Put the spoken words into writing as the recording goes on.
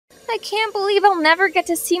I can't believe I'll never get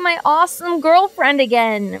to see my awesome girlfriend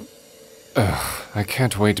again. Ugh, I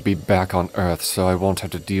can't wait to be back on Earth so I won't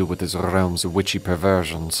have to deal with this realm's witchy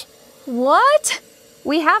perversions. What?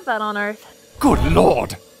 We have that on Earth. Good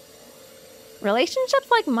lord! Relationships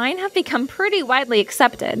like mine have become pretty widely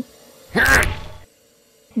accepted. Huh.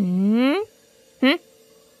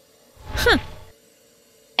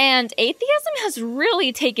 And atheism has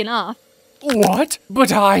really taken off. What?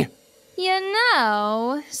 But You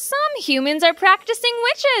know, some humans are practicing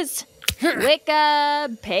witches. Wicca,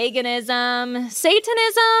 paganism,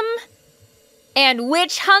 Satanism, and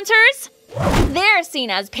witch hunters. They're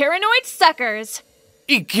seen as paranoid suckers.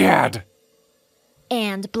 Egad!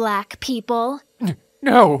 And black people.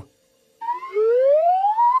 No!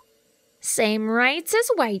 Same rights as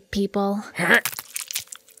white people.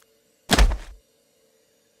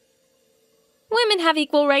 Women have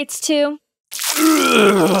equal rights too.